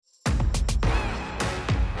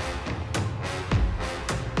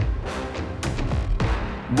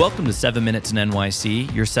Welcome to 7 Minutes in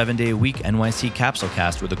NYC, your 7-day-a-week NYC capsule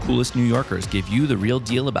cast where the coolest New Yorkers give you the real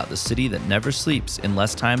deal about the city that never sleeps in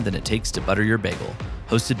less time than it takes to butter your bagel.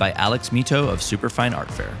 Hosted by Alex Mito of Superfine Art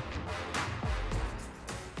Fair.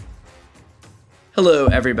 Hello,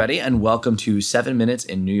 everybody, and welcome to 7 Minutes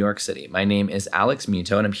in New York City. My name is Alex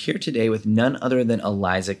Mito, and I'm here today with none other than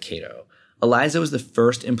Eliza Cato. Eliza was the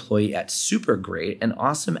first employee at Supergreat, an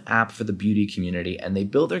awesome app for the beauty community, and they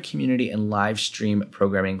built their community and live stream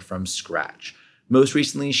programming from scratch. Most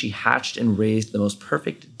recently, she hatched and raised the most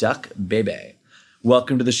perfect duck, Bèbè.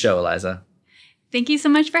 Welcome to the show, Eliza. Thank you so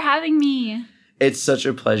much for having me. It's such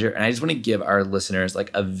a pleasure, and I just want to give our listeners like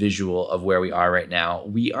a visual of where we are right now.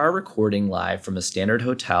 We are recording live from a standard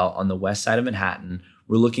hotel on the west side of Manhattan.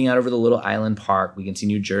 We're looking out over the little island park. We can see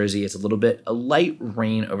New Jersey. It's a light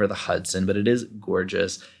rain over the Hudson, but it is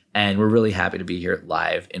gorgeous. And we're really happy to be here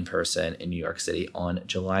live in person in New York City on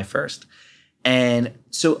July 1st. And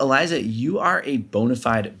so, Eliza, you are a bona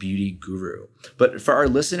fide beauty guru. But for our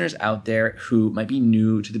listeners out there who might be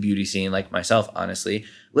new to the beauty scene, like myself, honestly,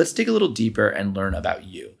 let's dig a little deeper and learn about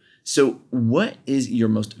you. So what is your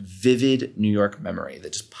most vivid New York memory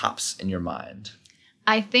that just pops in your mind?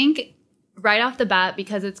 I think right off the bat,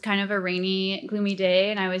 because it's kind of a rainy, gloomy day,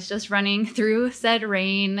 and I was just running through said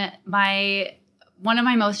rain, one of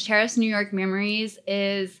my most cherished New York memories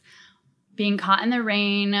is being caught in the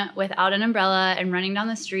rain without an umbrella and running down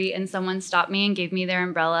the street, and someone stopped me and gave me their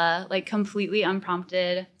umbrella, like completely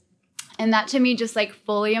unprompted. And that to me just like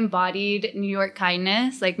fully embodied New York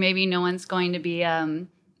kindness. Like maybe no one's going to be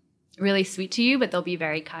really sweet to you, but they'll be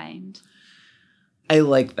very kind. I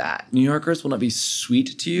like that. New Yorkers will not be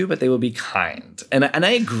sweet to you, but they will be kind. And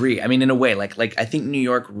I agree. I mean, in a way, like I think New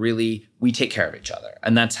York really, we take care of each other.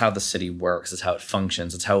 And that's how the city works. It's how it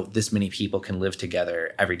functions. It's how this many people can live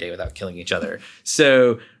together every day without killing each other.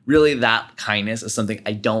 So really that kindness is something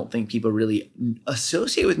I don't think people really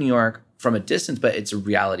associate with New York from a distance, but it's a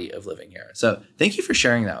reality of living here. So thank you for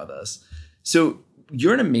sharing that with us. So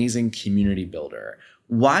you're an amazing community builder.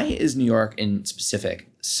 Why is New York in specific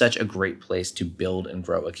such a great place to build and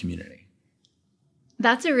grow a community?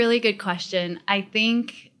 That's a really good question. I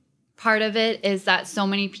think part of it is that so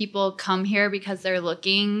many people come here because they're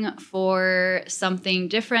looking for something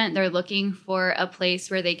different. They're looking for a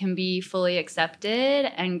place where they can be fully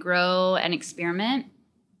accepted and grow and experiment.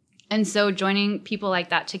 And so joining people like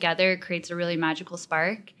that together creates a really magical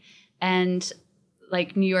spark. And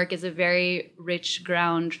like New York is a very rich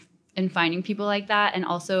ground in finding people like that, and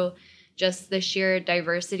also just the sheer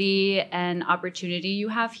diversity and opportunity you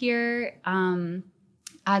have here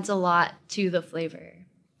adds a lot to the flavor,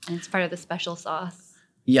 and it's part of the special sauce.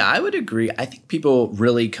 Yeah, I would agree. I think people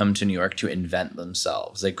really come to New York to invent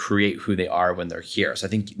themselves. They create who they are when they're here. So I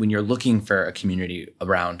think when you're looking for a community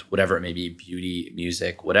around whatever it may be, beauty,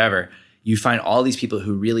 music, whatever, you find all these people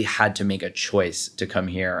who really had to make a choice to come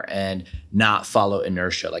here and not follow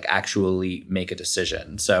inertia, like actually make a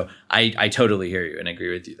decision. So I totally hear you and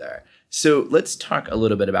agree with you there. So let's talk a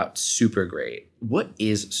little bit about Supergreat. What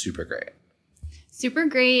is Supergreat?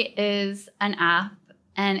 Supergreat is an app,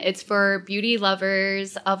 and it's for beauty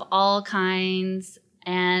lovers of all kinds.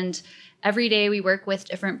 And every day we work with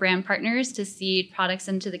different brand partners to seed products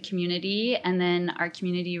into the community, and then our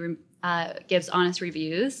community gives honest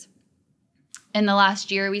reviews. In the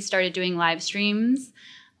last year, we started doing live streams,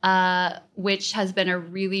 which has been a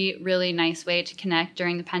really, really nice way to connect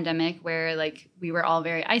during the pandemic, where like we were all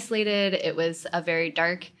very isolated. It was a very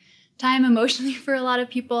dark time emotionally for a lot of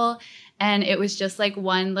people. And it was just like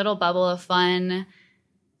one little bubble of fun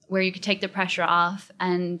where you could take the pressure off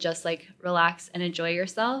and just like relax and enjoy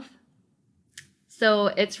yourself. So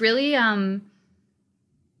it's really a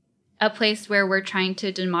place where we're trying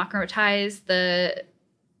to democratize the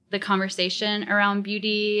conversation around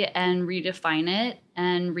beauty and redefine it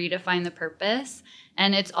and redefine the purpose.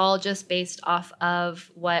 And it's all just based off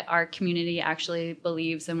of what our community actually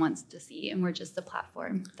believes and wants to see. And we're just the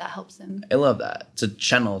platform that helps them. I love that. It's a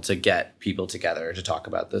channel to get people together to talk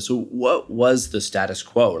about this. So what was the status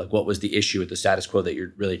quo? Like what was the issue with the status quo that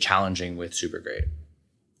you're really challenging with Supergreat?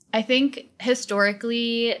 I think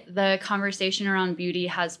historically the conversation around beauty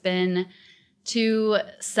has been to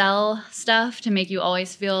sell stuff to make you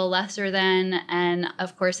always feel lesser than, and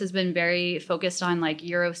of course has been very focused on like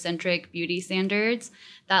Eurocentric beauty standards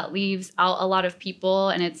that leaves out a lot of people,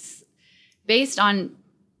 and it's based on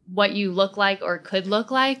what you look like or could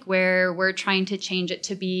look like, where we're trying to change it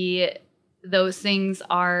to be those things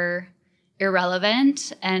are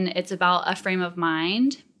irrelevant and it's about a frame of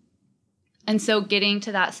mind. And so getting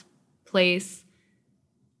to that place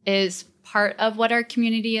is part of what our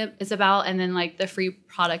community is about. And then like the free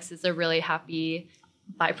products is a really happy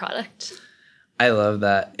byproduct. I love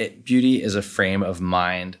that. Beauty is a frame of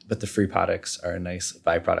mind, but the free products are a nice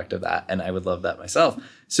byproduct of that. And I would love that myself.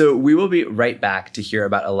 So we will be right back to hear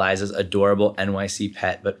about Eliza's adorable NYC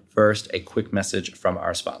pet. But first, a quick message from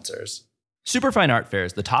our sponsors. Superfine Art Fair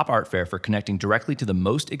is the top art fair for connecting directly to the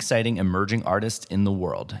most exciting emerging artists in the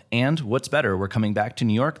world. And what's better, we're coming back to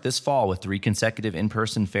New York this fall with 3 consecutive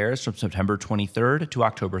in-person fairs from September 23rd to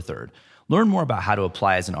October 3rd. Learn more about how to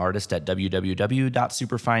apply as an artist at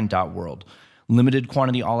www.superfine.world. Limited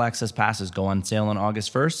quantity all-access passes go on sale on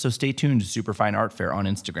August 1st, so stay tuned to Superfine Art Fair on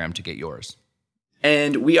Instagram to get yours.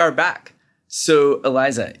 And we are back. So,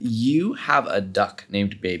 Eliza, you have a duck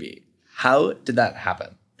named Bèbè. How did that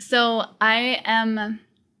happen? So I am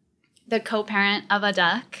the co-parent of a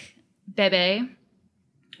duck, Bèbè.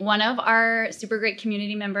 One of our super great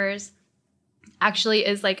community members actually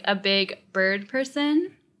is like a big bird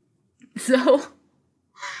person. So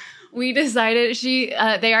we decided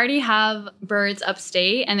they already have birds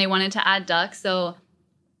upstate and they wanted to add ducks. So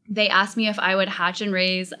they asked me if I would hatch and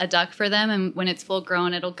raise a duck for them. And when it's full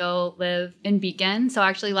grown, it'll go live in Beacon. So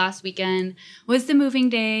actually last weekend was the moving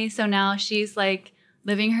day. So now she's like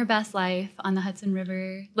living her best life on the Hudson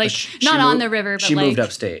River. Like not on the river, but she moved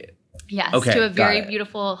upstate. Yes, okay, to a very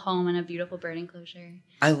beautiful home and a beautiful bird enclosure.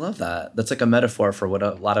 I love that. That's like a metaphor for what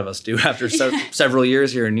a lot of us do after several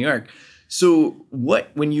years here in New York. So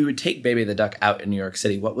when you would take Bèbè the duck out in New York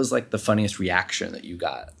City, what was like the funniest reaction that you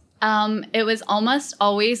got? It was almost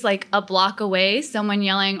always like a block away, someone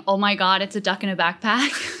yelling, "Oh my God, it's a duck in a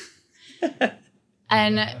backpack."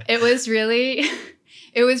 And it was really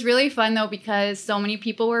fun though, because so many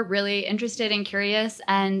people were really interested and curious,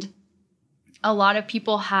 and a lot of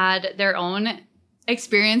people had their own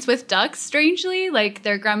experience with ducks, strangely. Like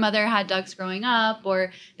their grandmother had ducks growing up,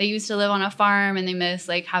 or they used to live on a farm and they miss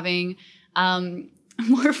like having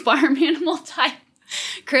more farm animal type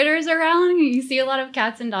critters around. You see a lot of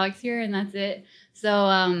cats and dogs here, and that's it.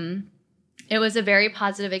 So it was a very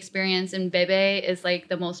positive experience, and Bèbè is like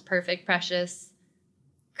the most perfect, precious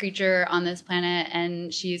creature on this planet,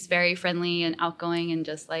 and she's very friendly and outgoing and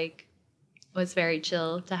just like was very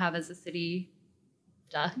chill to have as a city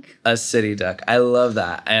duck. A city duck. I love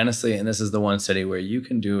that. I honestly, and this is the one city where you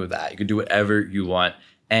can do that. You can do whatever you want.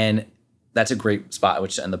 And that's a great spot at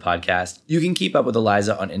which to end the podcast. You can keep up with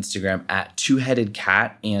Eliza on Instagram at Two-Headed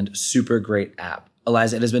Cat and Super Great App.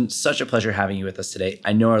 Eliza, it has been such a pleasure having you with us today.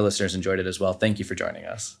 I know our listeners enjoyed it as well. Thank you for joining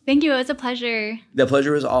us. Thank you. It was a pleasure. The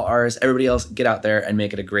pleasure was all ours. Everybody else, get out there and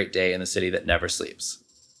make it a great day in the city that never sleeps.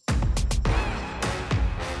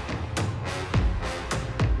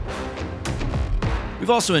 We've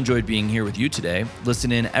also enjoyed being here with you today.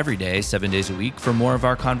 Listen in every day, 7 days a week, for more of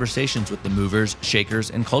our conversations with the movers, shakers,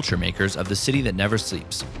 and culture makers of the city that never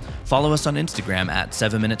sleeps. Follow us on Instagram at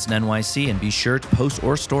 7minutesNYC and be sure to post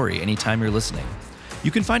or story anytime you're listening. You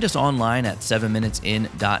can find us online at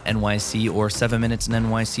 7minutesin.nyc or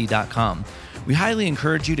 7minutesnyc.com. We highly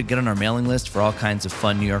encourage you to get on our mailing list for all kinds of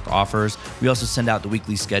fun New York offers. We also send out the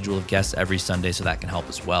weekly schedule of guests every Sunday, so that can help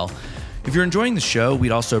as well. If you're enjoying the show,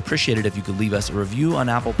 we'd also appreciate it if you could leave us a review on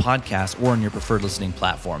Apple Podcasts or on your preferred listening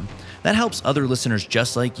platform. That helps other listeners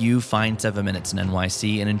just like you find 7 Minutes in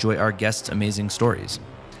NYC and enjoy our guests' amazing stories.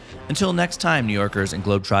 Until next time, New Yorkers and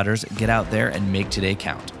Globetrotters, get out there and make today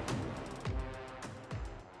count.